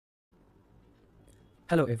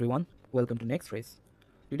Hello everyone, welcome to Next Race.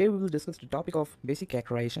 Today we will discuss the topic of basic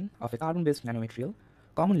characterization of a carbon-based nanomaterial,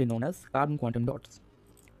 commonly known as carbon quantum dots.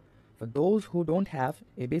 For those who don't have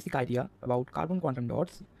a basic idea about carbon quantum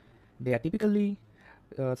dots, they are typically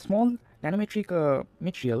small nanometric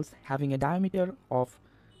materials having a diameter of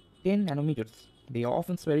 10 nanometers. They are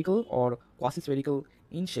often spherical or quasi-spherical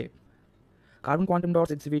in shape. Carbon quantum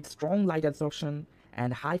dots exhibit strong light absorption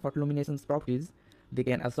and high photoluminescence properties. They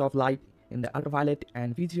can absorb light in the ultraviolet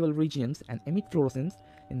and visible regions and emit fluorescence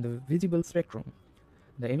in the visible spectrum.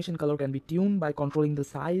 The emission color can be tuned by controlling the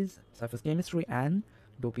size, surface chemistry, and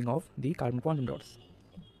doping of the carbon quantum dots.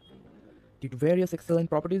 Due to various excellent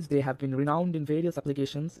properties, they have been renowned in various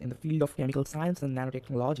applications in the field of chemical science and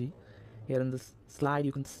nanotechnology. Here in this slide,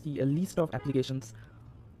 you can see a list of applications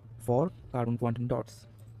for carbon quantum dots.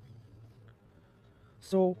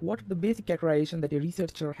 So, what are the basic characterization that a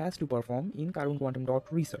researcher has to perform in carbon quantum dot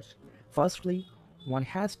research? Firstly, one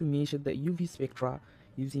has to measure the UV spectra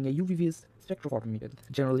using a UV-Vis spectrophotometer.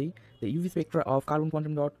 Generally, the UV spectra of carbon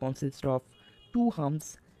quantum dot consists of two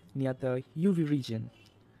humps near the UV region.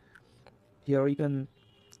 Here you can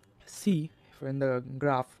see in the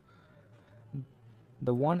graph,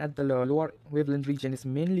 the one at the lower wavelength region is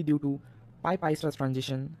mainly due to pi-pi star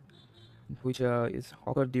transition, which is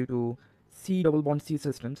occurred due to C double bond C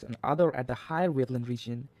systems, and other at the higher wavelength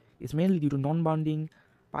region is mainly due to non-bonding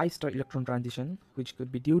pi star electron transition, which could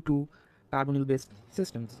be due to carbonyl based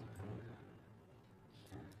systems.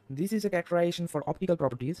 This is a characterization for optical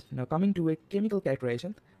properties. Now coming to a chemical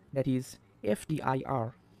characterization, that is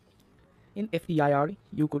FTIR. In FTIR,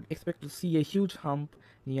 you could expect to see a huge hump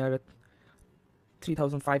near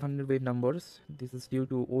 3500 wave numbers. This is due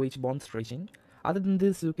to OH bond stretching. Other than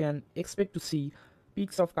this, you can expect to see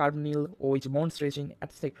peaks of carbonyl, OH bond stretching,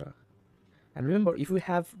 etc. And remember, if you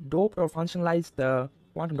have doped or functionalized the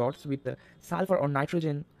quantum dots with sulfur or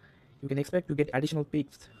nitrogen, you can expect to get additional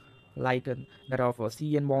peaks like that of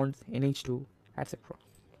CN bonds, NH2, etc.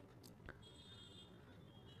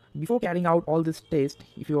 Before carrying out all this test,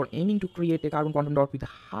 if you are aiming to create a carbon quantum dot with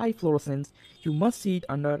high fluorescence, you must see it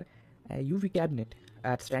under a UV cabinet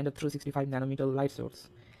at standard 365 nanometer light source,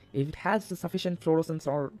 if it has sufficient fluorescence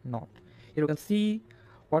or not. Here you can see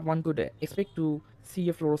what one could expect to see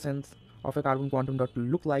a fluorescence of a carbon quantum dot to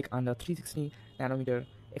look like under 360 nanometer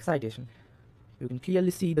excitation. You can clearly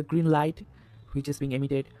see the green light which is being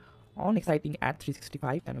emitted on exciting at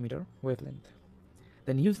 365 nanometer wavelength.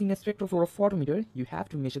 Then using a spectrophotometer, you have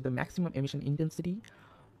to measure the maximum emission intensity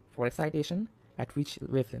for excitation at which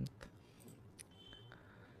wavelength.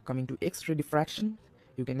 Coming to X-ray diffraction,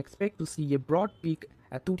 you can expect to see a broad peak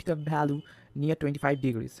at 2 theta value near 25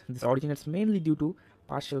 degrees. This originates mainly due to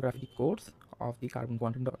partial gravitic cores of the carbon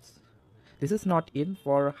quantum dots. This is not in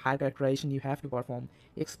for higher characterization. You have to perform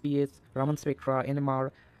XPS, Raman spectra, NMR,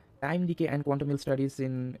 time decay and quantum Hill studies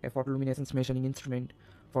in a photoluminescence measuring instrument.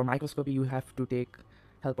 For microscopy, you have to take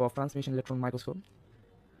help of transmission electron microscope.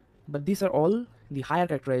 But these are all the higher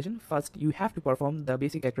characterization. First, you have to perform the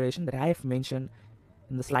basic characterization that I have mentioned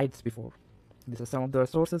in the slides before. These are some of the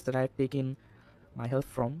sources that I have taken my help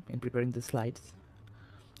from in preparing these slides.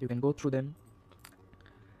 You can go through them.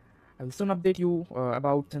 I will soon update you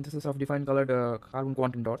about synthesis of defined colored carbon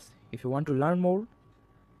quantum dots. If you want to learn more,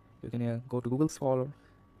 you can go to Google Scholar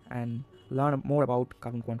and learn more about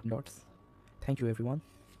carbon quantum dots. Thank you everyone.